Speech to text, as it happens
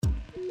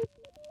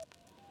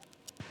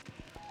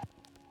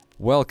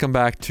Welcome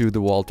back to the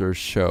Walters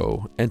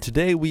Show, and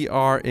today we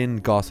are in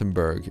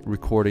Gothenburg,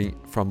 recording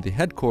from the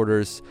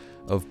headquarters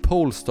of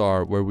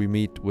Polestar, where we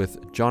meet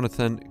with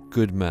Jonathan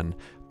Goodman,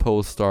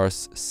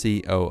 Polestar's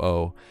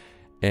COO.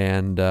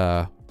 And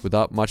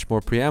without much more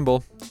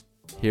preamble,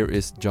 here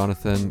is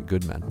Jonathan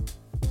Goodman.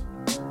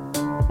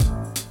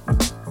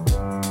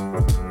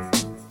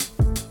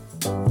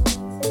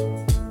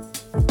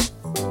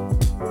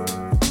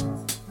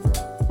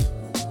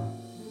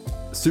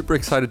 Super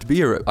excited to be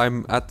here.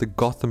 I'm at the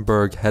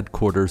Gothenburg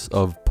headquarters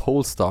of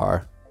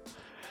Polestar.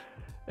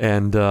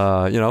 And,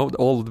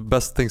 all the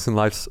best things in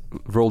life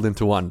rolled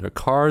into one. There are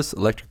cars,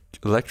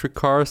 electric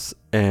cars,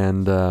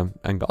 and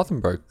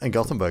Gothenburg. And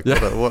Gothenburg,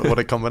 yeah. what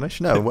a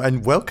combination. No,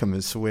 and welcome.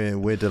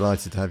 We're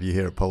delighted to have you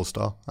here at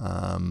Polestar.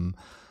 I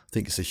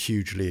think it's a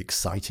hugely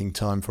exciting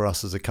time for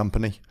us as a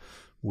company.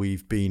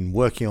 We've been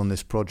working on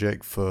this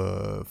project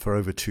for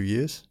over 2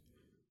 years.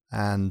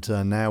 And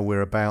now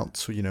we're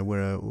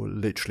we're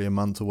literally a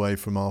month away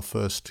from our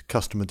first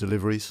customer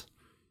deliveries.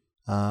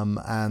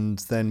 And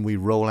then we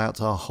roll out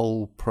our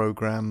whole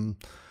program,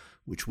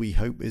 which we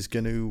hope is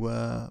going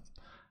to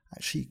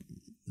actually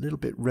a little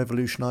bit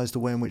revolutionize the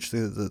way in which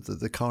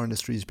the car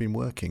industry has been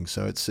working.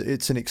 So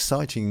it's an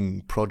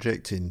exciting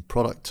project in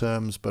product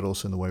terms, but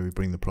also in the way we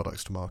bring the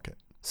products to market.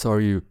 So are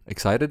you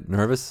excited,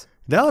 nervous?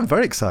 No, I'm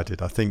very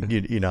excited. I think,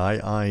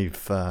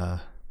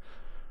 I've...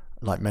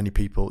 like many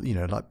people,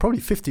 like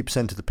probably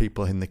 50% of the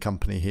people in the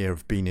company here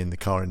have been in the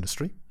car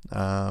industry.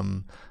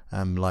 And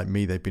like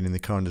me, they've been in the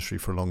car industry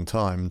for a long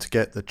time. To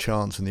get the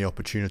chance and the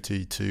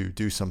opportunity to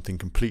do something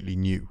completely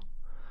new,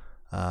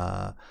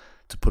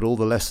 to put all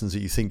the lessons that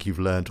you think you've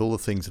learned, all the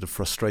things that have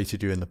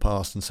frustrated you in the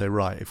past, and say,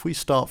 right, if we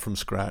start from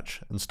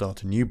scratch and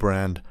start a new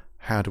brand,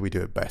 how do we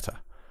do it better?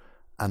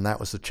 And that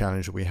was the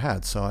challenge that we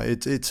had. So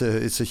it's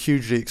a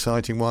hugely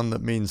exciting one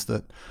that means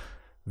that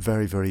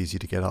very, very easy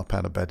to get up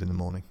out of bed in the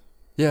morning.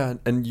 Yeah,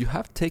 and you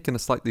have taken a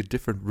slightly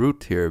different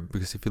route here,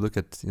 because if you look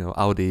at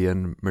Audi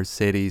and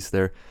Mercedes,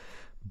 they're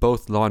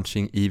both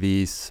launching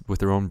EVs with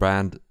their own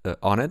brand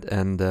on it,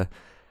 and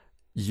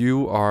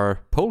you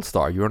are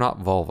Polestar. You're not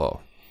Volvo.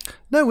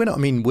 No, we're not.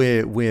 I mean,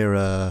 we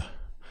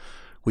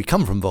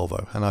come from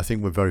Volvo, and I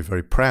think we're very,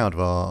 very proud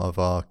of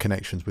our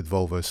connections with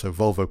Volvo. So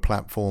Volvo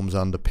platforms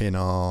underpin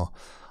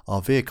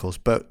our vehicles,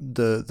 but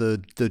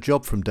the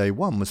job from day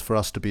one was for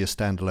us to be a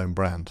standalone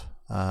brand.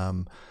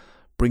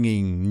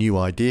 Bringing new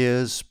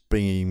ideas,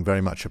 bringing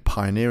very much a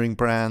pioneering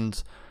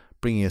brand,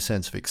 bringing a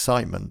sense of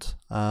excitement.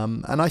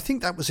 And I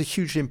think that was a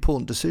hugely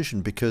important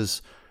decision,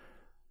 because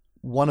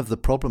one of the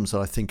problems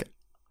that I think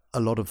a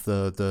lot of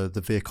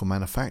the vehicle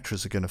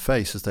manufacturers are going to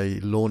face as they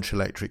launch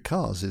electric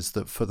cars is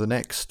that for the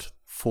next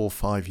 4 or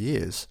 5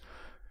 years,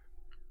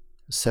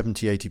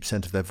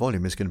 70-80% of their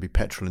volume is going to be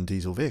petrol and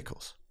diesel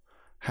vehicles.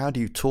 How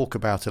do you talk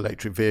about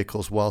electric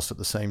vehicles whilst at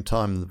the same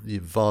time the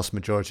vast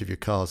majority of your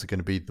cars are going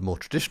to be the more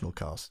traditional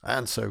cars?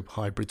 And so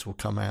hybrids will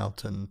come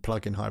out, and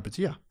plug-in hybrids.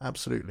 Yeah,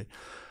 absolutely.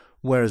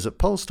 Whereas at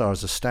Polestar,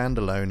 as a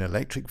standalone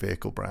electric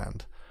vehicle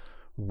brand,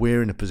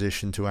 we're in a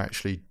position to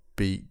actually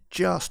be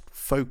just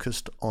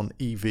focused on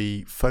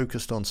EV,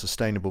 focused on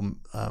sustainable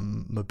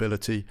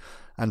mobility,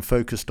 and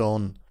focused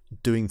on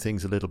doing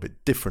things a little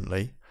bit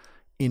differently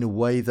in a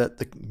way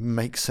that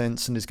makes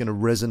sense and is going to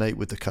resonate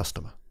with the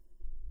customer.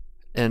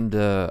 And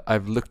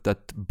I've looked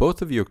at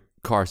both of your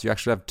cars. You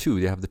actually have two.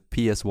 You have the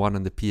PS1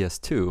 and the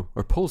PS2,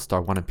 or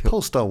Polestar 1 and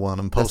Polestar 1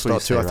 and Polestar 2.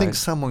 Say, I think right?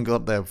 Someone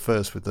got there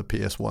first with the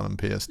PS1 and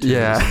PS2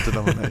 as a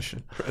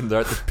denomination. And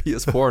they're at the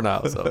PS4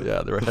 now, so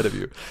yeah, they're ahead of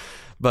you.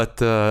 But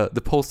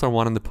the Polestar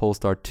 1 and the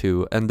Polestar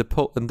 2, and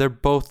they're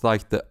both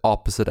like the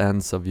opposite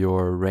ends of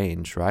your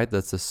range, right?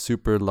 That's a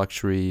super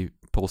luxury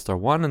Polestar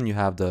 1, and you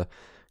have the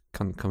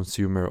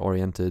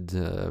consumer-oriented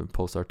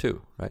Polestar 2,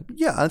 right?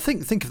 Yeah, I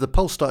think of the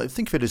Polestar.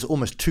 Think of it as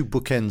almost two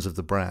bookends of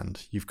the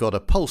brand. You've got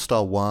a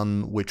Polestar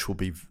 1, which will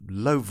be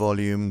low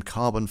volume,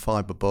 carbon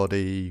fiber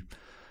body,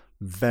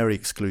 very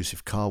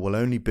exclusive car. We'll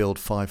only build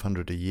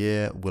 500 a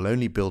year. We'll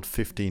only build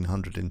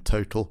 1,500 in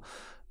total.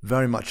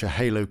 Very much a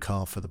halo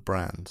car for the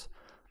brand.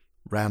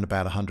 Round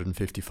about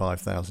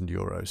 155,000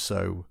 euros.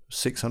 So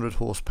 600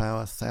 horsepower,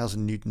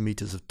 1,000 Newton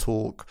meters of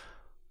torque.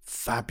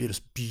 Fabulous,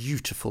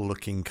 beautiful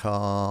looking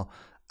car.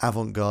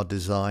 Avant-garde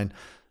design,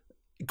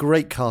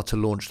 great car to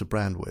launch the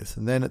brand with.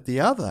 And then at the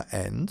other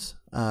end,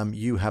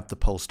 you have the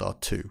Polestar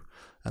 2.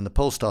 And the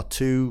Polestar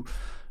 2,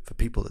 for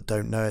people that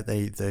don't know it,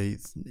 they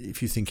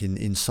if you think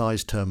in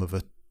size term of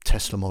a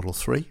Tesla Model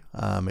 3,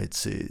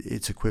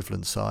 it's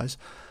equivalent size.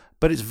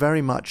 But it's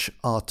very much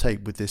our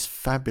take with this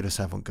fabulous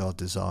avant-garde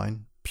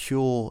design,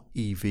 pure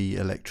EV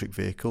electric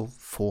vehicle,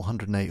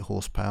 408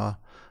 horsepower,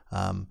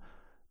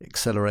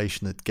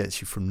 acceleration that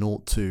gets you from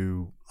 0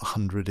 to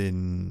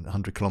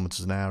 100 kilometers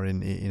an hour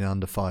in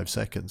under 5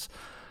 seconds.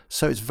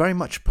 So it's very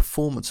much a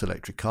performance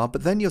electric car.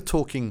 But then you're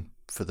talking,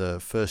 for the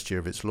first year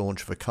of its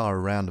launch, of a car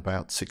around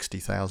about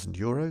 60,000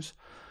 euros.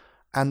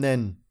 And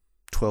then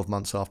 12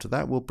 months after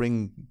that, we'll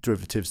bring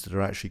derivatives that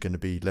are actually going to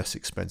be less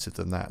expensive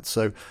than that.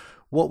 So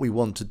what we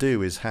want to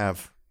do is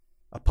have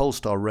a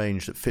Polestar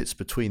range that fits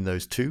between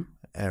those two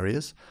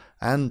areas.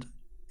 And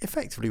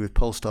effectively with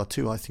Polestar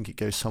 2, I think it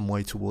goes some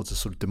way towards a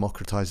sort of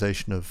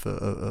democratization of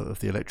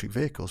the electric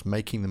vehicles,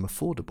 making them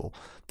affordable.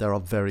 There are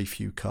very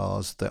few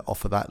cars that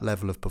offer that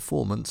level of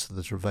performance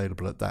that are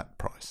available at that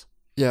price.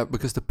 Yeah,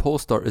 because the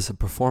Polestar is a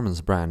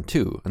performance brand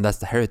too, and that's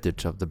the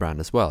heritage of the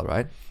brand as well,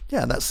 right?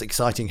 Yeah, and that's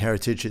exciting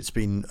heritage. It's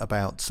been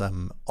about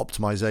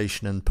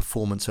optimization and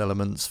performance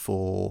elements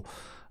for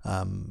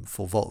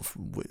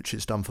which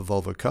it's done for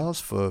Volvo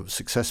cars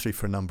successfully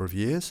for a number of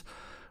years.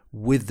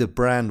 With the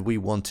brand, we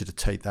wanted to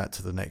take that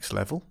to the next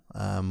level.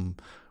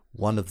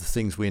 One of the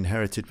things we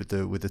inherited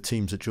with the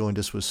teams that joined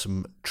us was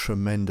some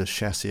tremendous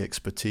chassis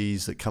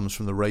expertise that comes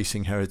from the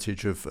racing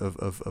heritage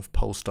of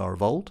Polestar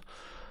of old.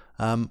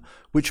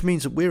 Which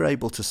means that we're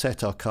able to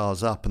set our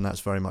cars up, and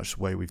that's very much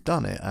the way we've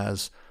done it,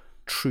 as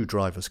true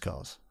drivers'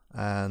 cars.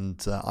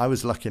 And I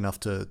was lucky enough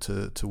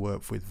to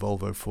work with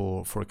Volvo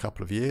for a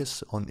couple of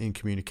years in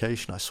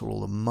communication. I saw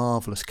all the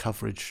marvellous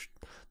coverage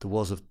there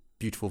was of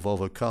beautiful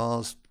Volvo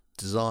cars,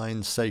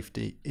 design,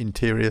 safety,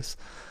 interiors.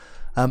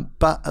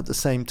 But at the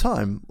same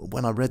time,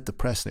 when I read the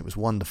press, and it was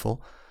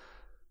wonderful,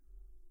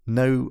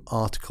 no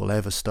article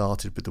ever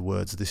started with the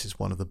words, "This is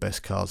one of the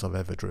best cars I've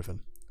ever driven."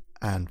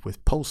 And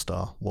with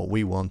Polestar, what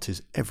we want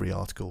is every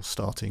article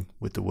starting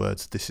with the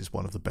words, "This is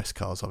one of the best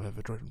cars I've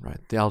ever driven." Right,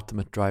 the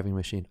ultimate driving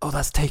machine. Oh,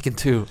 that's taken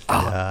too.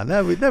 Yeah,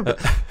 no,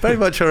 very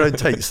much our own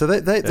take. So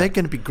they're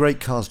going to be great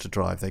cars to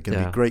drive. They're going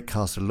to be great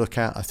cars to look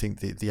at. I think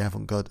the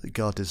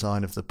avant-garde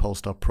design of the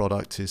Polestar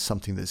product is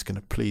something that's going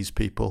to please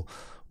people.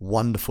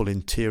 Wonderful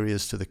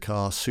interiors to the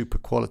car, super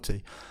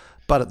quality.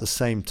 But at the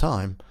same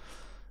time,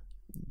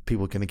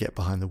 people are going to get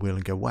behind the wheel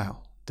and go,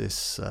 wow.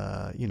 This,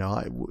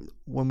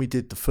 when we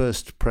did the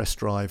first press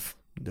drive,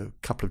 a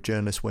couple of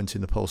journalists went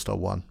in the Polestar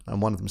 1,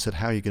 and one of them said,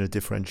 "How are you going to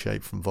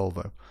differentiate from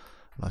Volvo?"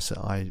 And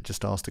I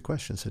just asked a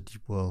question, said,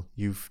 "Well,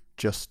 you've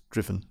just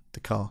driven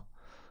the car."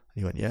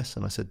 And he went, "Yes."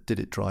 And I said, "Did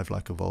it drive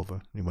like a Volvo?"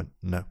 And he went,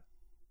 "No."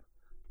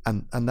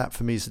 And that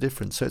for me is the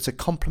difference. So it's a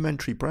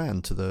complementary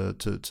brand to the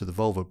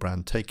Volvo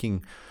brand.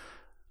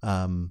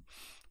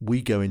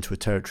 We go into a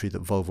territory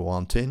that Volvo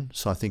aren't in,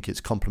 so I think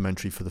it's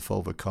complementary for the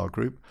Volvo car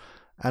group.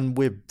 And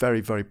we're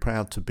very, very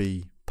proud to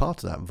be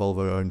part of that.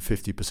 Volvo own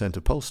 50%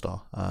 of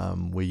Polestar.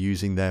 We're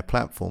using their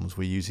platforms.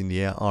 We're using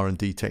the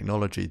R&D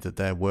technology that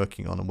they're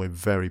working on, and we're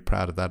very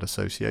proud of that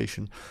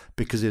association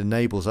because it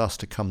enables us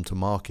to come to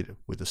market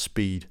with a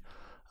speed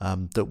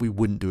that we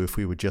wouldn't do if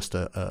we were just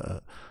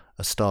a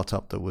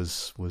startup that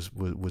was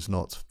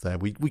not there.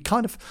 We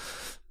kind of,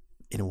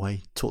 in a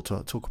way, talk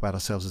about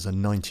ourselves as a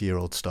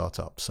 90-year-old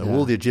startup. So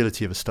all the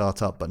agility of a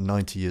startup, but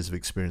 90 years of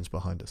experience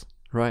behind us.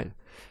 Right.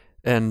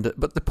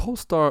 But the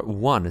Polestar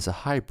 1 is a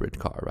hybrid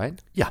car, right?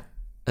 Yeah.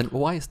 And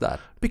why is that?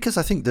 Because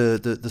I think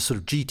the sort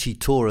of GT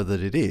tourer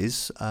that it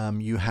is,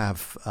 you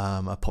have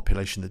a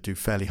population that do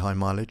fairly high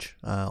mileage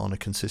on a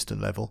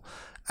consistent level,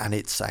 and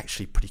it's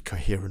actually pretty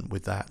coherent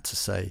with that to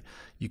say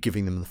you're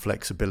giving them the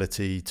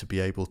flexibility to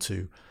be able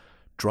to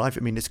drive.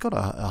 I mean, it's got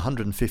a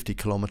 150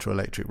 kilometer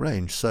electric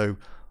range, so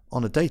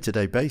on a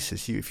day-to-day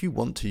basis, if you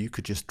want to, you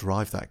could just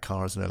drive that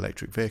car as an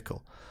electric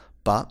vehicle,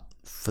 but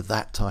for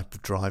that type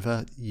of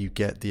driver, you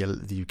get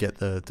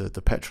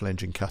the petrol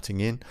engine cutting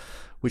in,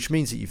 which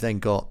means that you've then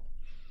got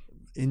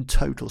in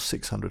total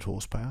 600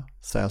 horsepower,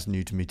 1,000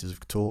 newton meters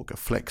of torque, a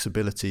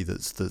flexibility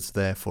that's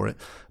there for it,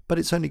 but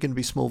it's only going to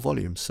be small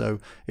volumes. So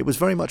it was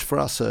very much for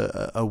us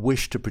a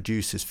wish to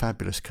produce this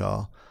fabulous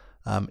car.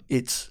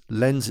 It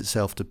lends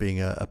itself to being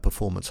a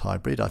performance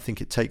hybrid. I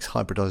think it takes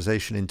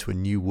hybridization into a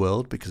new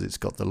world because it's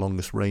got the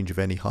longest range of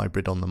any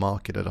hybrid on the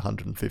market at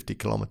 150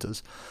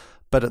 kilometers.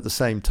 But at the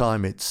same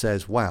time, it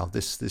says, wow,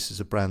 this is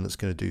a brand that's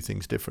going to do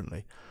things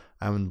differently.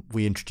 And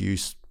we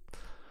introduce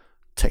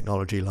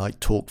technology like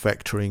torque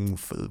vectoring,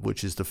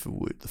 which is the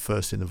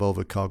first in the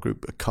Volvo car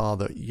group, a car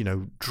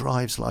that,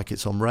 drives like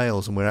it's on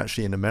rails. And we're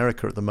actually in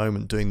America at the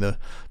moment doing the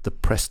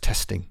press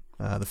testing,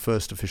 the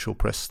first official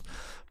press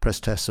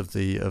tests of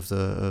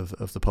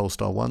the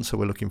Polestar 1. So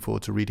we're looking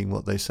forward to reading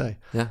what they say.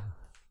 Yeah.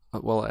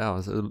 Well,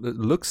 it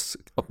looks,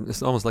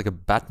 it's almost like a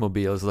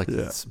Batmobile. It's like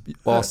it's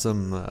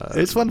awesome.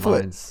 It's wonderful.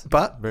 Lines.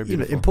 But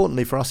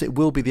importantly for us, it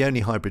will be the only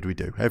hybrid we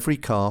do. Every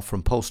car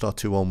from Polestar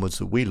 2 onwards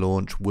that we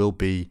launch will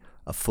be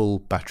a full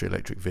battery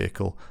electric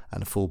vehicle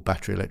and a full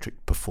battery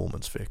electric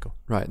performance vehicle.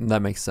 Right, and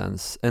that makes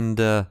sense. And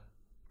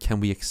can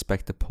we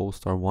expect the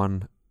Polestar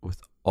 1 with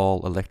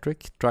all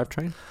electric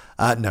drivetrain?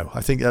 No,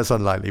 I think that's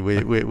unlikely.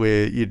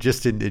 We're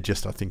just in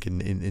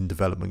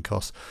development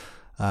costs.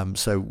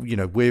 So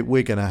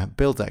we're going to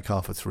build that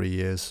car for 3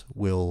 years.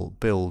 We'll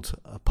build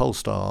a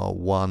Polestar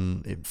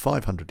 1 in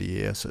 500 a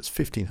year, so it's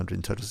 1,500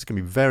 in total. It's going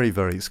to be very,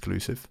 very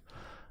exclusive.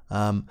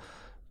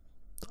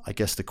 I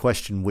guess the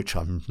question, which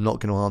I'm not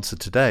going to answer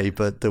today,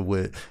 but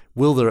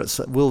will there at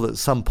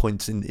some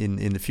point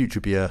in the future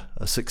be a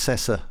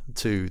successor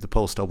to the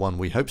Polestar 1?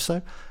 We hope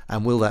so.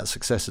 And will that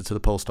successor to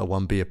the Polestar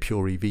 1 be a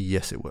pure EV?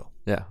 Yes, it will.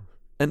 Yeah.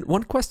 And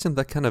one question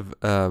that kind of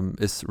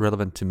is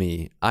relevant to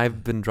me,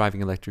 I've been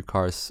driving electric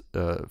cars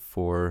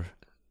for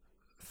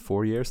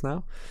 4 years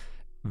now,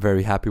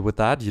 very happy with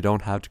that. You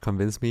don't have to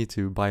convince me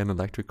to buy an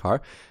electric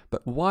car.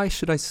 But why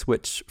should I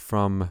switch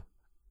from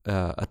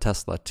a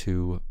Tesla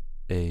to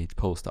a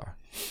Polestar?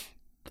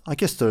 I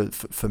guess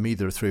for me,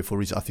 there are 3 or 4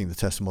 reasons. I think the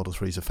Tesla Model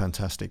 3 is a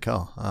fantastic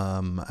car.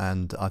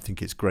 And I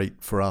think it's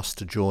great for us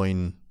to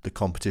join the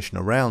competition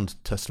around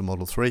Tesla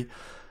Model 3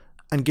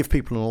 and give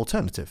people an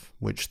alternative,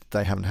 which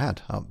they haven't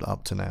had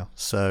up to now.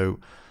 So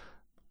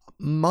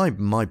my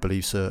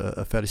beliefs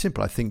are fairly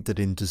simple. I think that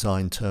in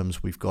design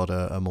terms, we've got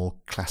a more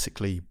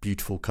classically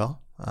beautiful car.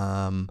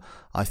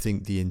 I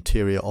think the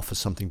interior offers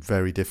something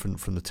very different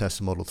from the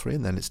Tesla Model 3,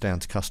 and then it's down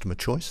to customer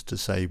choice to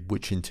say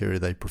which interior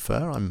they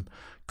prefer. I'm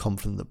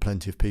confident that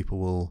plenty of people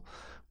will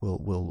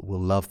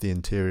love the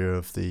interior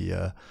of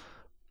the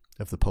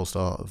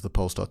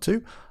Polestar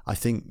 2. I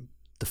think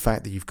the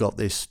fact that you've got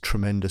this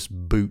tremendous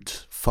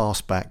boot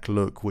fastback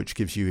look, which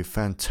gives you a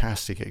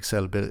fantastic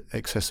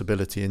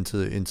accessibility into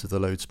the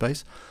load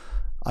space.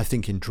 I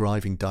think in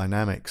driving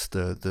dynamics,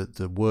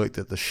 the work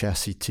that the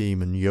chassis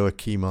team and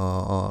Joachim,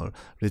 our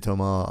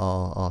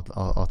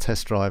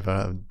test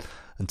driver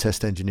and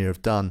test engineer,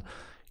 have done,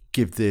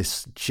 give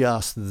this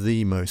just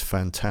the most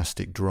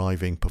fantastic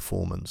driving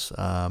performance.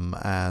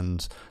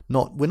 And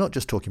we're not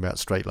just talking about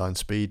straight line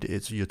speed.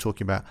 You're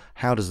talking about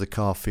how does the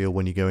car feel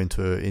when you go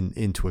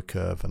into a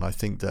curve. And I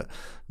think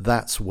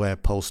that's where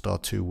Polestar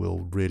 2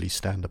 will really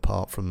stand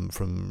apart from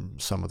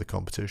some of the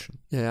competition.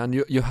 Yeah,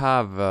 and you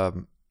have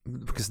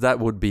because that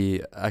would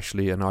be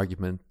actually an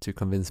argument to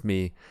convince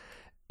me.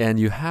 And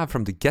you have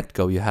from the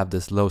get-go, you have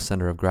this low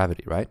center of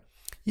gravity, right?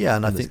 Yeah,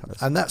 and I think,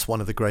 and that's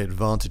one of the great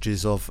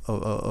advantages of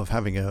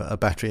having a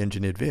battery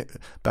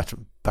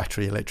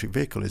electric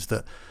vehicle, is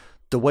that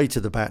the weight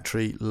of the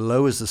battery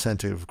lowers the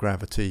center of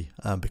gravity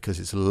because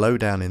it's low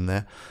down in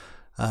there,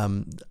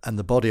 and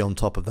the body on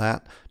top of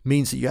that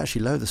means that you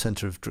actually lower the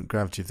center of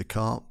gravity of the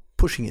car,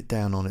 pushing it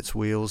down on its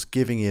wheels,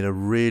 giving it a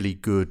really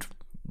good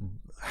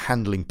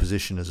handling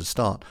position as a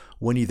start.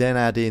 When you then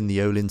add in the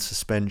Öhlins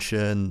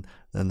suspension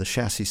and the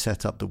chassis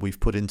setup that we've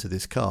put into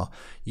this car,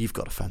 you've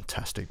got a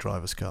fantastic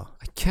driver's car.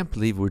 I can't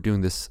believe we're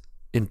doing this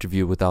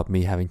interview without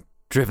me having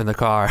driven the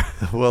car.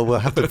 Well, we'll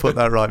have to put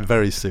that right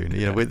very soon.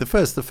 You know, with the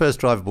first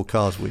drivable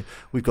cars,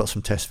 we've got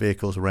some test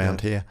vehicles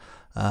around here.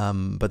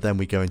 But then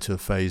we go into a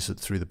phase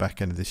through the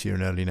back end of this year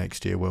and early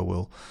next year where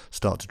we'll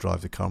start to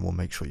drive the car, and we'll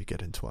make sure you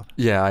get into one.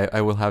 Yeah,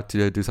 I will have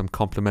to do some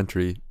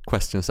complimentary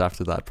questions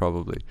after that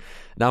probably.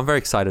 Now I'm very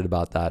excited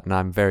about that, and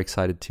I'm very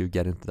excited to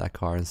get into that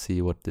car and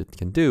see what it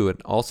can do.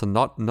 And also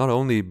not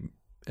only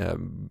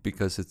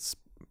because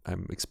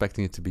I'm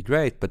expecting it to be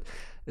great, but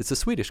it's a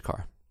Swedish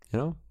car. You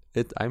know,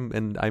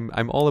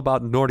 I'm all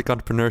about Nordic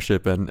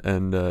entrepreneurship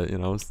and you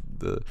know,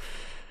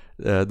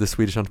 the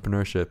Swedish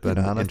entrepreneurship and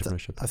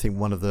entrepreneurship. I think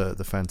one of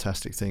the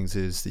fantastic things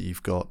is that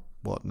you've got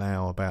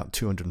about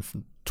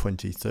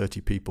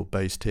 230 people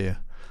based here,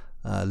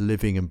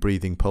 living and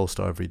breathing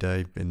Polestar every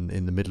day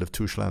in the middle of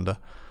Torslanda,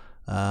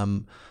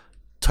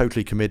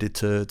 totally committed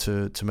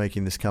to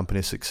making this company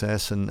a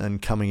success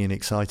and coming in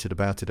excited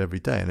about it every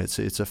day. And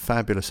it's a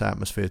fabulous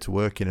atmosphere to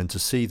work in, and to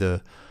see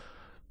the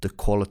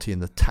quality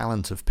and the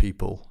talent of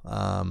people.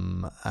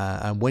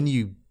 And when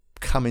you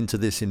come into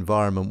this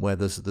environment where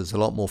there's a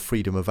lot more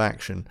freedom of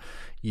action,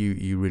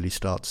 you really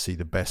start to see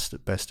the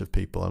best of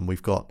people. And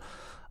we've got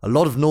a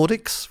lot of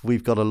Nordics,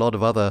 we've got a lot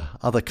of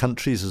other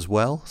countries as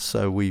well.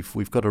 So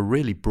we've got a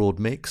really broad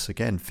mix.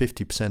 Again,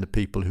 50% of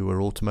people who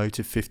are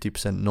automotive,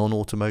 50%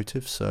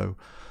 non-automotive. So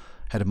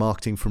head of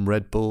marketing from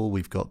Red Bull.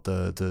 We've got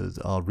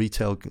our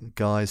retail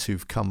guys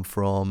who've come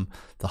from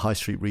the high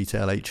street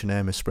retail,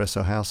 H&M,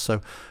 Espresso House.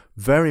 So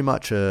very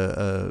much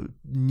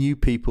new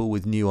people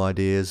with new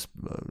ideas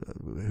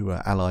who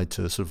are allied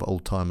to sort of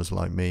old timers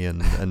like me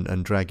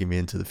and dragging me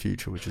into the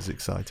future, which is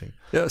exciting.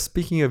 Yeah.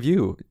 Speaking of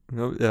you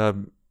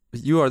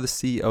are the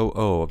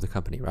COO of the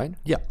company, right?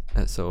 Yeah.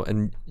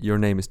 And your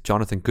name is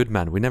Jonathan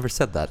Goodman. We never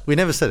said that. We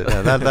never said it.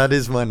 No, that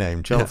is my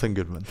name, Jonathan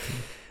Goodman.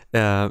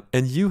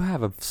 And you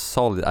have a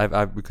solid,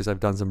 because I've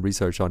done some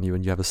research on you,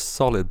 and you have a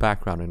solid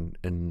background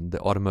in the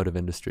automotive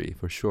industry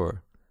for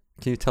sure.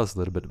 Can you tell us a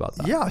little bit about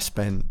that? Yeah,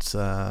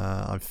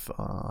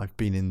 I've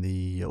been in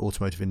the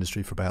automotive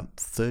industry for about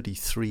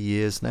 33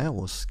 years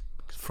now. It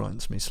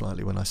frightens me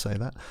slightly when I say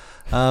that.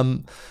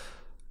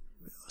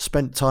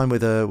 Spent time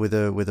with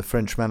a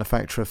French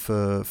manufacturer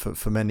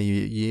for many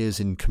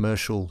years in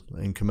commercial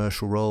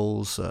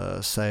roles,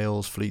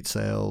 sales, fleet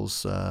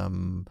sales.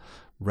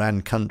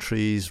 Ran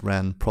countries,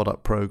 ran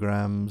product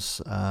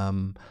programs,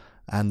 and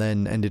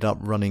then ended up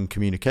running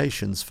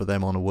communications for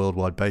them on a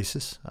worldwide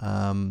basis.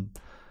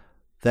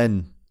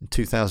 Then in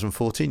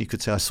 2014, you could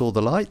say I saw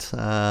the light.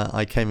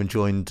 I came and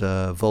joined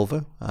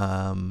Volvo,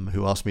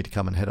 who asked me to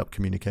come and head up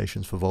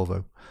communications for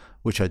Volvo,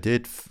 which I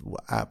did.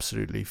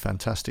 Absolutely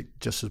fantastic.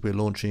 Just as they were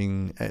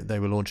launching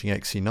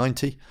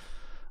XC90.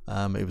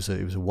 It was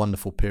a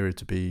wonderful period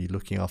to be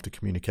looking after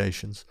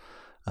communications.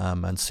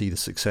 And see the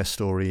success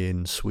story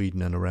in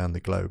Sweden and around the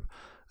globe.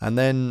 And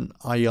then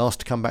I asked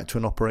to come back to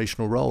an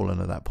operational role,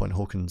 and at that point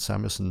Håkan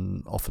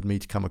Samuelsson offered me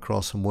to come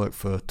across and work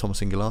for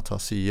Thomas Ingelart, our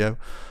CEO.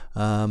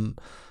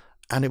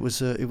 And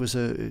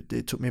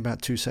it took me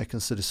about 2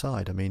 seconds to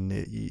decide. I mean,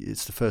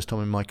 it's the first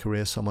time in my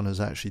career someone has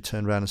actually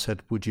turned around and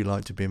said, would you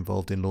like to be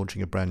involved in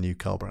launching a brand new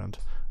car brand?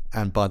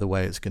 And by the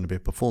way, it's going to be a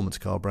performance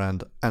car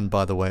brand. And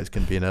by the way, it's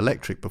going to be an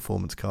electric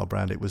performance car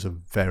brand. It was a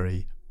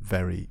very,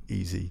 very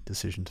easy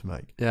decision to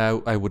make. Yeah,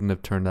 I wouldn't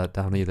have turned that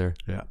down either.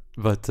 Yeah.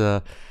 But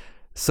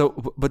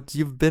but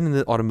you've been in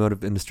the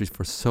automotive industry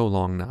for so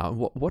long now.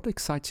 What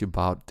excites you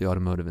about the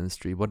automotive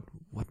industry?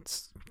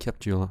 What's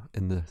kept you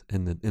in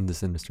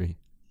this industry?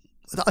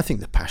 I think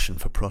the passion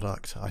for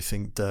product. I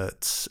think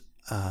that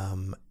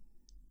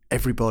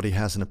everybody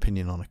has an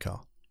opinion on a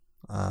car.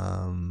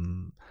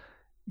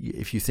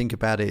 If you think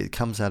about it, it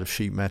comes out of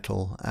sheet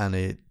metal and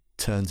it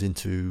turns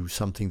into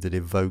something that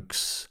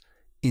evokes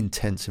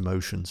intense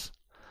emotions.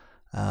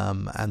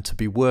 And to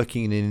be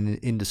working in an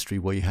industry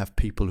where you have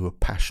people who are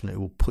passionate,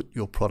 who will put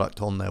your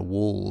product on their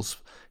walls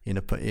in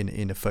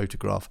a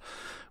photograph,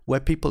 where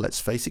people, let's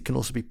face it, can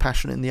also be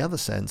passionate in the other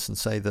sense and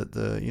say that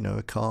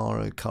a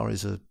car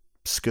is a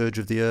scourge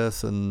of the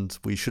earth and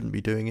we shouldn't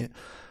be doing it.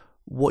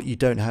 What you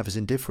don't have is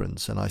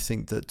indifference. And I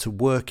think that to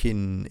work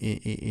in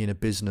a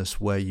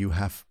business where you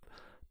have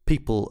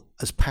people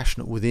as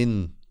passionate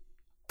within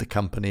the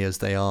company as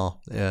they are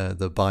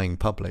the buying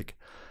public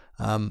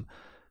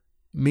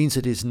means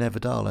it is never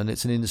dull, and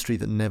it's an industry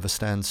that never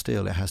stands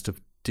still. It has to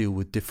deal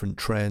with different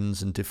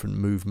trends and different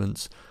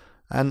movements,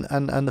 and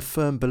the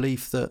firm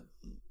belief that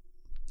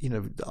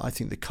I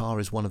think the car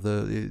is one of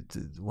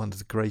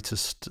the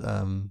greatest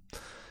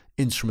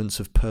instruments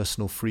of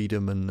personal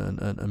freedom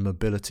and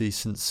mobility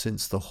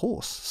since the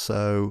horse.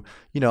 So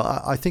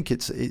I think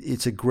it's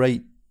a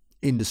great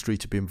industry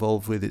to be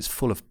involved with. It's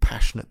full of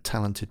passionate,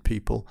 talented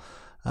people.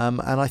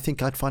 And I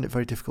think I'd find it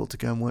very difficult to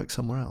go and work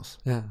somewhere else.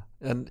 Yeah.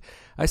 And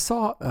I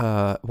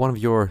saw one of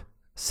your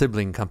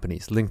sibling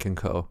companies, Lynk &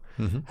 Co.,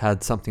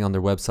 had something on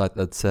their website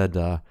that said,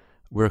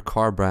 we're a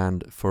car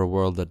brand for a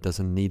world that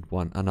doesn't need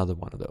another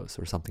one of those,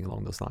 or something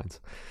along those lines.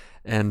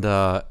 And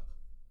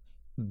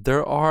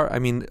there are, I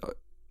mean,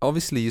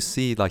 obviously you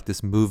see like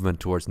this movement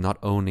towards not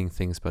owning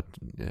things, but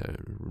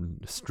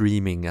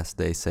streaming, as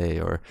they say,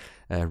 or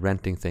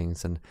renting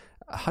things. And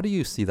how do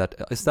you see that?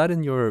 Is that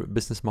in your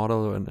business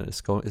model, and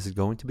is it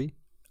going to be?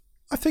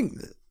 I think,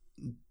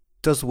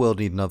 does the world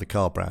need another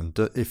car brand?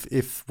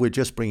 If we're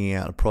just bringing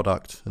out a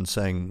product and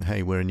saying,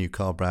 hey, we're a new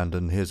car brand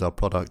and here's our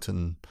product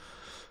and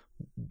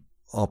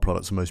our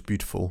product's the most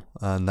beautiful,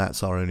 and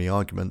that's our only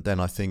argument, then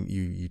I think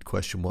you'd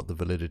question what the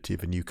validity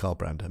of a new car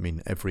brand. I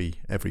mean, every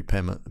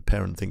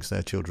parent thinks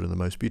their children are the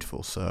most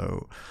beautiful.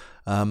 So,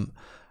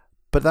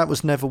 but that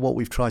was never what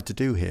we've tried to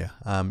do here.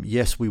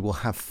 Yes, we will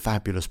have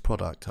fabulous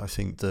product. I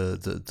think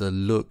the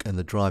look and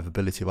the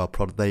drivability of our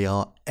product, they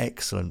are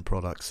excellent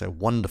products. They're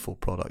wonderful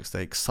products.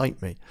 They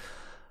excite me.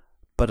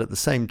 But at the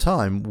same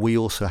time, we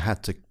also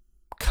had to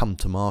come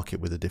to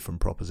market with a different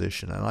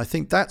proposition. And I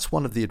think that's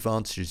one of the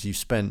advantages. You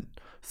spent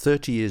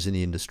 30 years in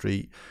the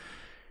industry.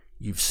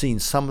 You've seen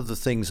some of the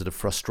things that have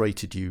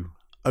frustrated you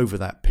over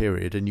that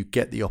period, and you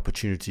get the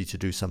opportunity to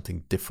do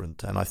something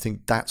different. And I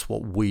think that's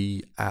what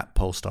we at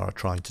Polestar are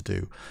trying to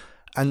do.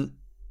 And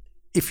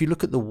if you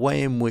look at the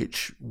way in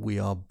which we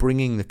are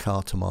bringing the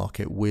car to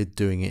market, we're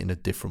doing it in a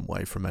different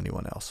way from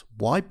anyone else.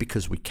 Why?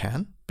 Because we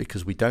can,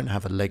 because we don't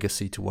have a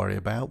legacy to worry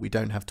about. We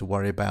don't have to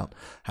worry about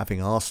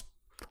having asked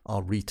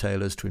our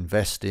retailers to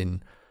invest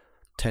in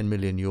 10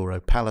 million euro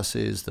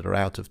palaces that are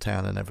out of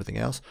town and everything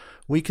else.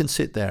 We can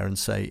sit there and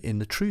say, in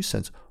the true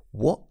sense,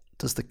 what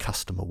does the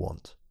customer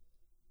want?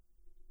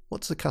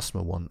 What does the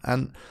customer want?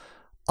 And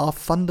our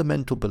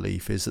fundamental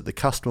belief is that the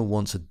customer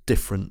wants a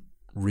different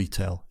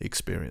retail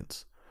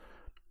experience.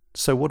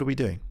 So what are we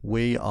doing?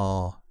 We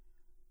are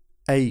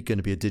going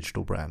to be a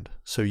digital brand.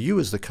 So you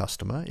as the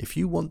customer, if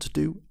you want to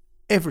do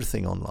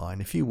everything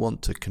online, if you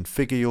want to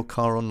configure your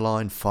car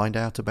online, find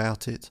out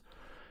about it,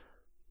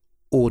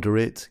 order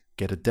it,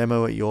 get a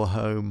demo at your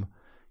home,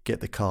 get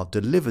the car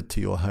delivered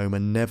to your home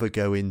and never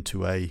go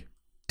into a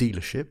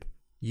dealership,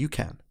 you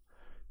can.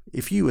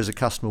 If you as a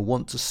customer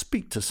want to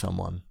speak to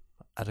someone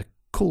at a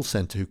call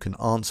center who can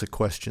answer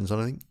questions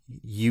on anything,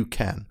 you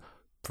can.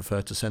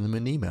 Prefer to send them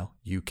an email,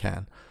 you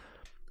can.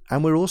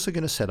 And we're also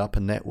going to set up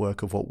a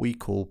network of what we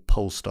call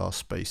Polestar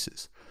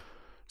spaces.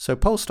 So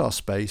Polestar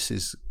space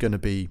is going to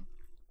be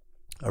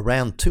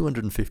around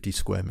 250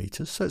 square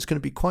meters. So it's going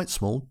to be quite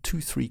small,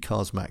 2-3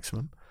 cars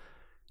maximum.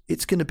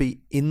 It's going to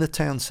be in the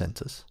town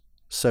centres.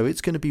 So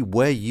it's going to be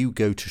where you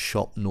go to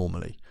shop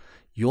normally.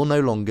 You're no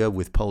longer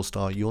with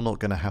Polestar, you're not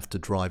going to have to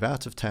drive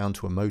out of town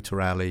to a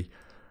motor alley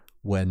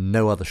where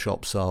no other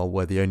shops are,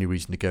 where the only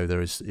reason to go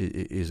there is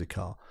a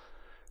car.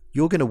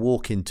 You're going to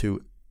walk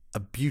into a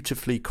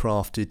beautifully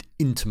crafted,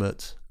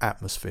 intimate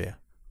atmosphere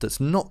that's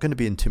not going to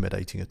be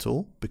intimidating at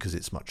all because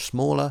it's much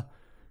smaller.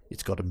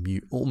 It's got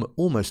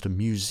almost a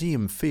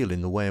museum feel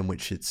in the way in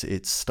which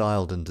it's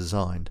styled and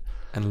designed.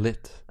 And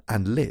lit.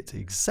 And lit,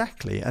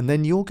 exactly. And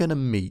then you're going to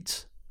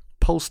meet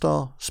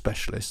Polestar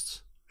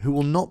specialists who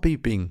will not be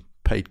being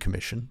paid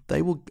commission.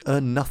 They will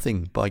earn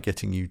nothing by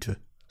getting you to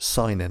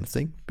sign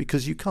anything,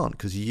 because you can't,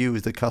 because you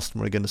as the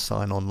customer are going to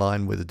sign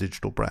online with a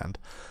digital brand.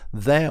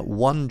 Their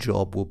one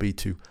job will be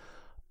to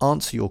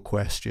answer your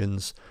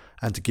questions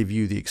and to give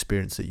you the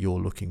experience that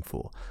you're looking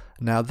for.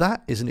 Now,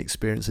 that is an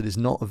experience that is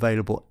not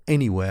available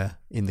anywhere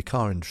in the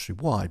car industry.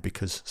 Why?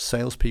 Because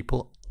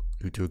salespeople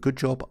who do a good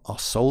job are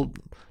sold,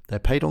 they're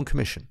paid on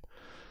commission.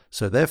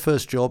 So their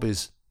first job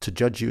is to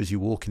judge you as you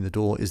walk in the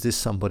door. Is this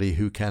somebody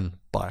who can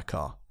buy a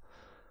car?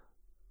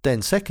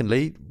 Then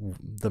secondly,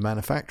 the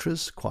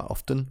manufacturers quite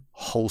often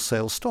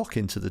wholesale stock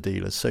into the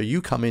dealers. So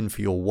you come in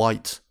for your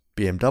white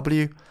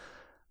BMW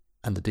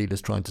and the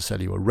dealer's trying to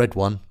sell you a red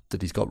one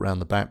that he's got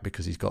round the back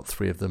because he's got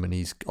 3 of them and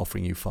he's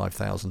offering you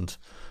 5,000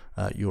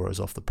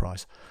 euros off the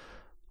price.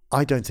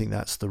 I don't think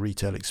that's the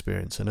retail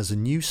experience. And as a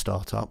new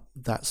startup,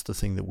 that's the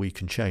thing that we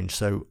can change.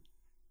 So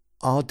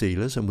our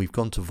dealers, and we've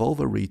gone to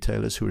Volvo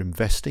retailers who are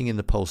investing in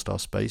the Polestar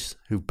space,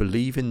 who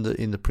believe in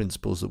the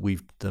principles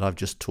that I've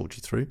just talked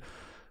you through.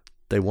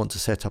 They want to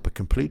set up a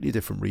completely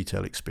different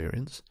retail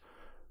experience,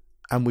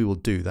 and we will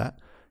do that.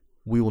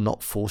 We will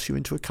not force you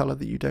into a color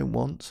that you don't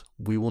want.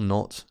 We will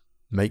not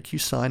make you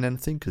sign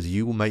anything, because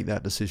you will make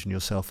that decision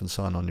yourself and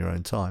sign on your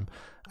own time.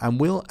 And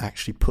we'll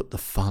actually put the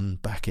fun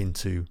back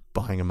into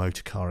buying a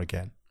motor car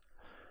again.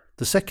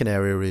 The second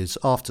area is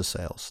after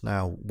sales.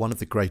 Now, one of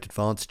the great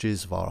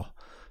advantages of our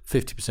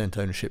 50%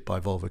 ownership by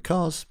Volvo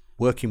Cars,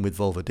 working with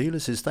Volvo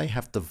dealers, is they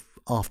have the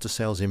after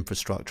sales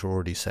infrastructure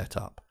already set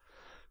up.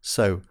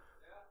 So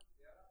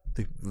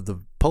the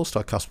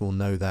Polestar customer will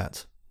know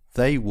that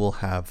they will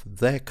have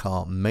their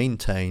car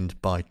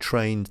maintained by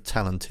trained,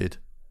 talented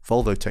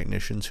Volvo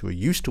technicians who are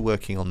used to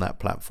working on that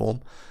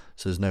platform,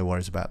 so there's no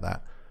worries about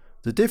that.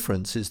 The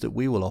difference is that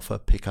we will offer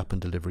pickup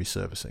and delivery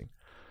servicing.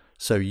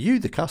 So you,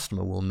 the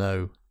customer, will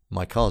know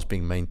my car's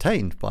being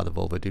maintained by the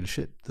Volvo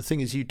dealership. The thing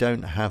is, you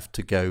don't have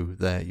to go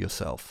there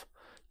yourself.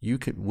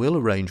 We'll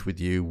arrange with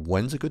you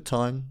when's a good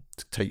time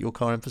to take your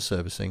car in for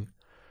servicing.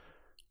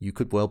 You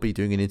could well be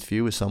doing an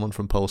interview with someone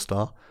from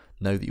Polestar,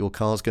 know that your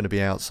car's going to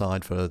be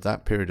outside for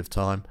that period of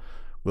time.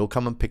 We'll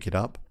come and pick it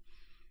up.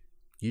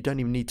 You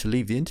don't even need to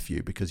leave the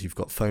interview because you've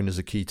got phone as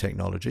a key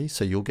technology.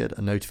 So you'll get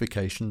a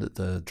notification that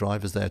the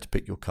driver's there to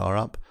pick your car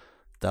up.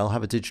 They'll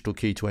have a digital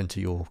key to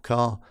enter your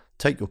car,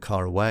 take your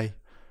car away,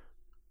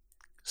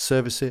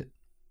 service it,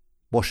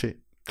 wash it,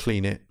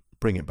 clean it,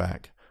 bring it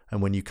back.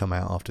 And when you come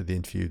out after the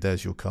interview,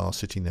 there's your car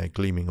sitting there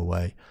gleaming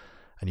away.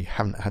 And you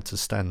haven't had to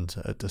stand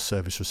at the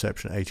service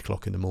reception at 8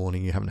 o'clock in the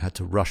morning. You haven't had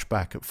to rush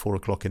back at 4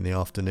 o'clock in the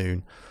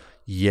afternoon.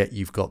 Yet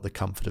you've got the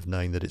comfort of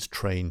knowing that it's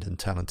trained and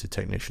talented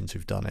technicians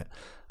who've done it.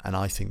 And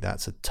I think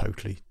that's a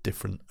totally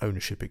different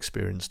ownership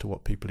experience to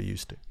what people are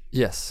used to.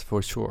 Yes,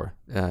 for sure.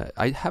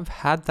 I have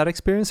had that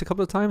experience a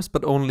couple of times,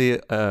 but only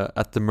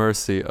at the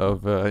mercy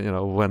of,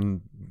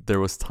 when there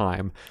was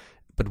time.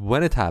 But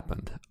when it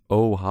happened,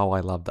 oh, how I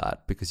love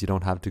that, because you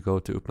don't have to go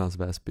to Upplands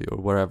Väsby or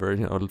wherever,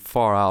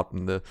 far out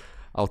in the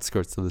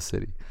outskirts of the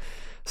city.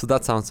 So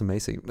that sounds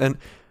amazing.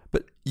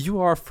 But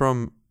you are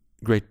from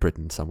Great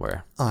Britain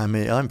somewhere.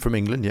 I'm from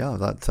England, yeah,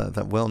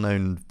 that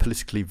well-known,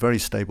 politically very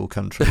stable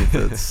country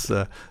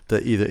that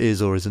either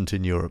is or isn't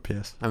in Europe,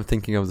 yes. I'm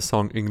thinking of the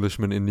song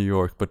Englishman in New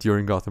York, but you're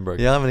in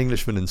Gothenburg. Yeah, I'm an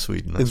Englishman in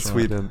Sweden. That's right.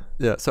 Sweden,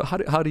 yeah. So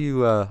how do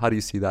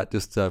you see that,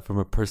 just from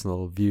a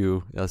personal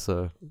view as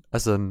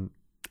an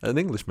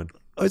Englishman?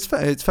 Oh, it's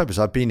fabulous.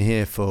 I've been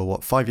here for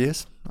 5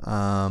 years,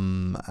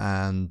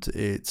 and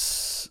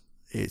it's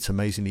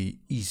amazingly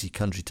easy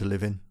country to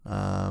live in.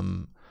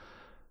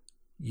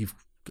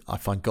 I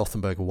find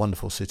Gothenburg a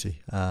wonderful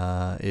city.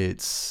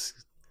 It's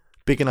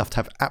big enough to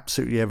have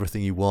absolutely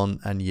everything you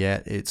want, and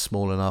yet it's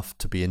small enough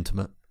to be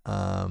intimate.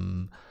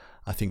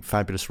 I think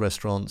fabulous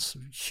restaurants,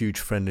 huge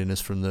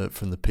friendliness from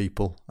the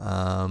people,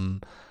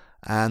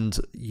 and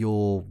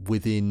you're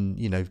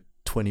within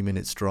 20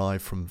 minutes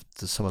drive from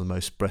some of the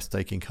most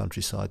breathtaking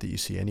countryside that you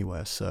see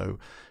anywhere. So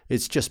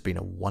it's just been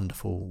a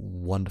wonderful,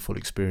 wonderful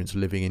experience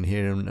living in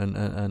here,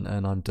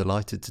 and I'm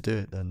delighted to do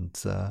it.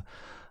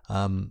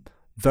 And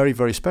very,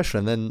 very special.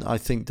 And then I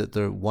think that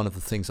one of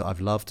the things that I've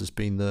loved has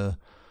been there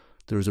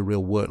is a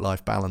real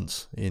work-life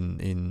balance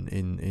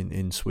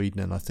in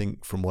Sweden. And I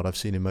think from what I've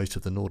seen in most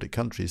of the Nordic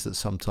countries, that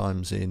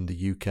sometimes in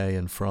the UK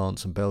and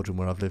France and Belgium,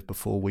 where I've lived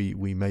before,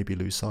 we maybe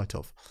lose sight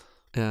of.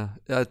 Yeah,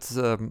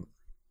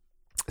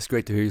 it's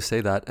great to hear you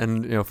say that.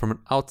 And from an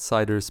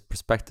outsider's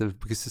perspective,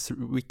 because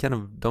we kind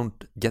of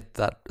don't get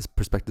that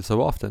perspective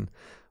so often.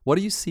 What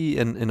do you see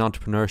in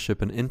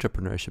entrepreneurship and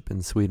intrapreneurship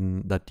in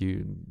Sweden that do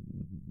you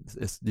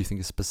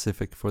think is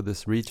specific for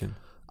this region?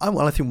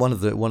 Well, I think one of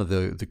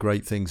the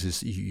great things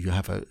is you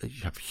have a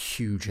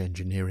huge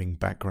engineering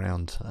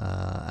background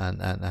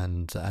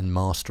and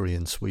mastery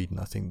in Sweden.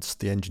 I think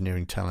the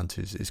engineering talent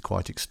is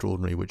quite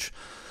extraordinary, which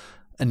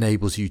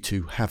enables you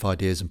to have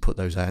ideas and put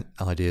those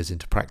ideas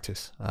into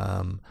practice.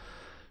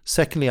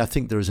 Secondly, I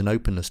think there is an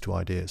openness to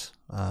ideas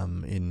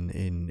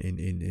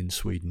in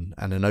Sweden,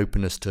 and an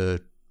openness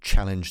to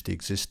challenge the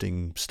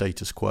existing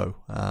status quo,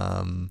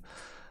 and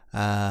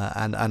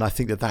I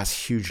think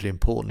that's hugely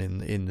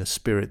important in the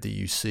spirit that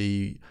you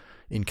see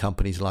in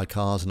companies like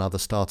ours and other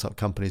startup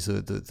companies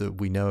that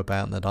we know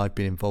about and that I've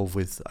been involved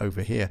with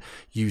over here,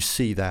 you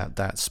see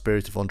that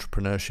spirit of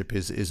entrepreneurship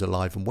is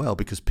alive and well,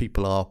 because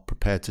people are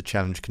prepared to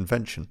challenge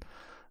convention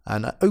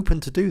and are open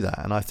to do that.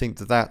 And I think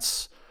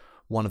that's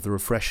one of the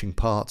refreshing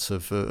parts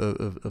of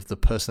the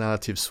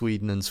personality of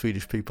Sweden and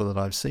Swedish people that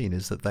I've seen,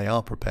 is that they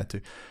are prepared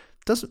to.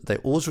 They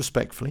always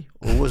respectfully,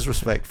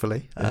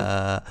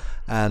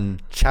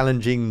 and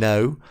challenging,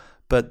 no.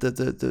 But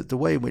the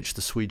way in which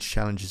the Swedes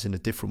challenge is in a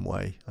different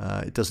way.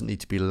 It doesn't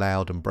need to be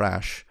loud and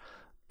brash,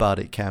 but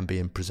it can be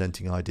in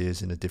presenting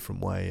ideas in a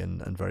different way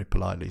and very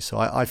politely. So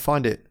I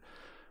find it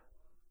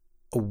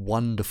a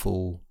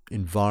wonderful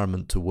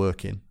environment to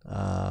work in,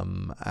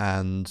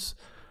 and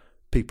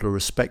people are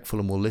respectful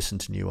and will listen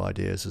to new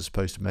ideas, as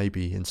opposed to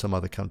maybe in some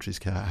other countries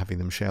having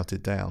them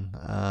shouted down.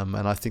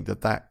 And I think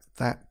that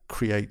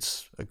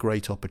creates a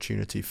great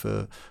opportunity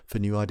for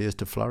new ideas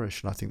to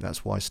flourish. And I think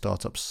that's why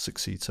startups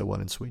succeed so well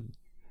in Sweden.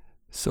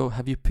 So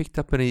have you picked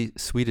up any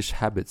Swedish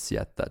habits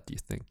yet that you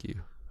think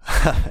you...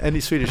 Any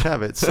Swedish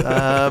habits?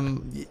 I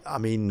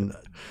mean,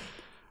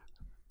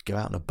 go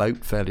out on a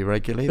boat fairly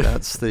regularly.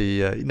 That's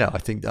the I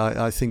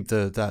think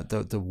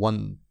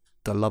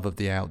the love of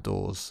the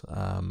outdoors.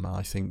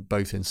 I think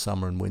both in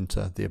summer and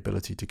winter, the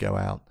ability to go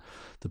out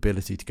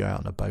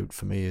on a boat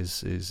for me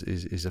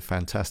is a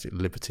fantastic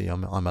liberty.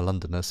 I'm a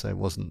Londoner, so it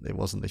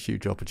wasn't a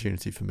huge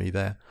opportunity for me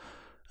there.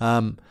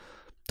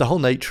 The whole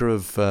nature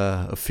of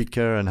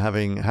fika and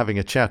having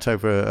a chat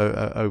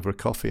over a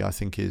coffee, I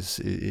think is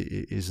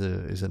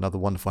another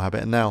wonderful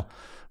habit. And now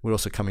we're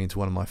also coming into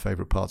one of my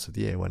favourite parts of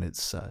the year, when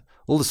it's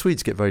all the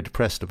Swedes get very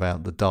depressed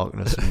about the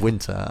darkness and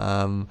winter.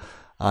 And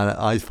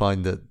I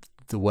find that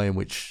the way in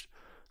which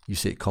you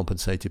see it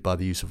compensated by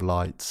the use of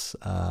lights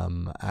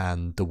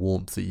and the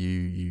warmth that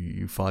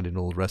you find in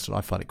all the rest of it,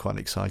 I find it quite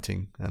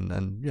exciting,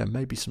 and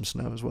maybe some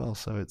snow as well.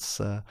 So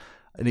it's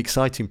an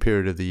exciting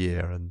period of the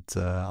year, and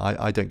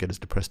I don't get as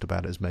depressed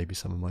about it as maybe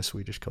some of my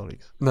Swedish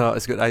colleagues. No,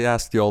 it's good. I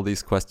asked you all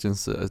these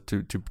questions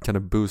to kind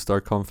of boost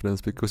our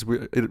confidence, because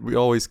we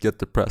always get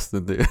depressed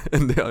in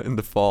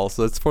the fall.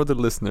 So it's for the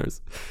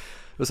listeners.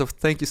 So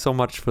thank you so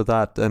much for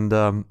that.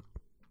 And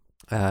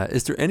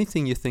is there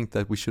anything you think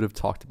that we should have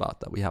talked about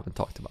that we haven't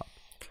talked about?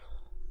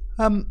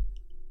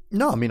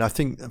 No, I mean, I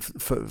think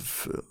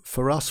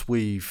for us,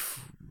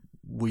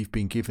 we've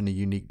been given a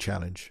unique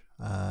challenge,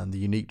 and the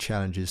unique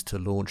challenge is to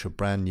launch a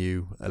brand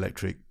new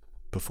electric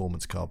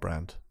performance car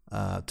brand,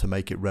 to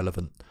make it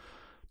relevant,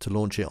 to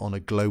launch it on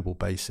a global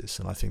basis.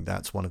 And I think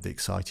that's one of the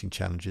exciting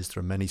challenges. There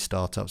are many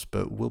startups,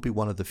 but we'll be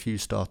one of the few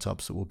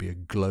startups that will be a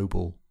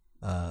global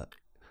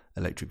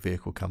electric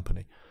vehicle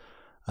company.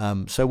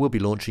 So we'll be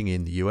launching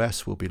in the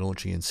US, we'll be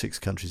launching in 6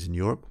 countries in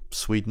Europe,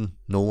 Sweden,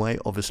 Norway,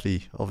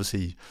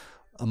 obviously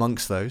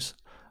amongst those,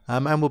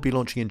 and we'll be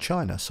launching in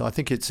China. So I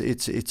think it's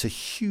a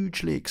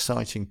hugely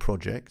exciting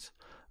project.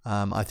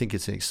 I think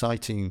it's an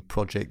exciting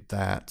project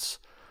that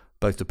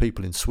both the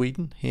people in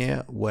Sweden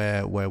here,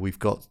 where we've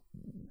got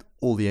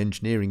all the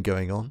engineering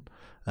going on,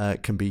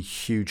 can be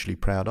hugely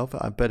proud of.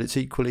 But it's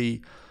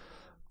equally,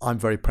 I'm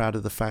very proud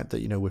of the fact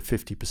that, we're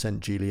 50%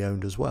 Geely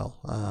owned as well.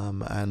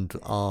 And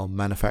our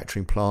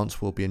manufacturing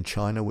plants will be in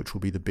China, which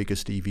will be the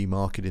biggest EV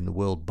market in the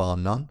world, bar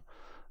none.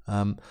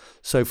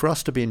 So for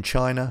us to be in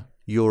China,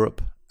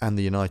 Europe, and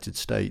the United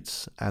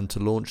States, and to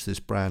launch this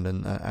brand,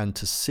 and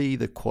to see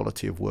the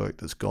quality of work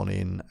that's gone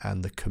in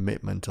and the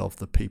commitment of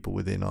the people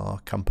within our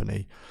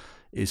company,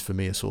 is for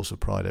me a source of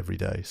pride every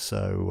day.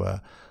 So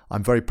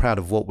I'm very proud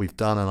of what we've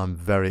done, and I'm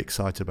very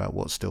excited about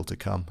what's still to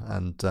come.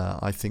 And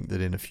I think that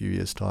in a few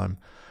years' time,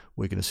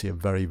 we're going to see a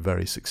very,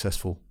 very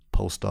successful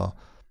Polestar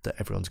that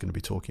everyone's going to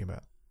be talking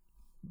about.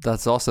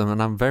 That's awesome,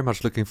 and I'm very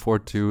much looking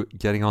forward to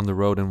getting on the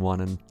road in one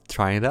and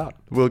trying it out.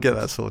 We'll get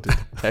that sorted.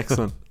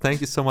 Excellent.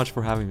 Thank you so much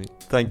for having me.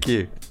 Thank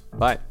you.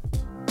 Bye.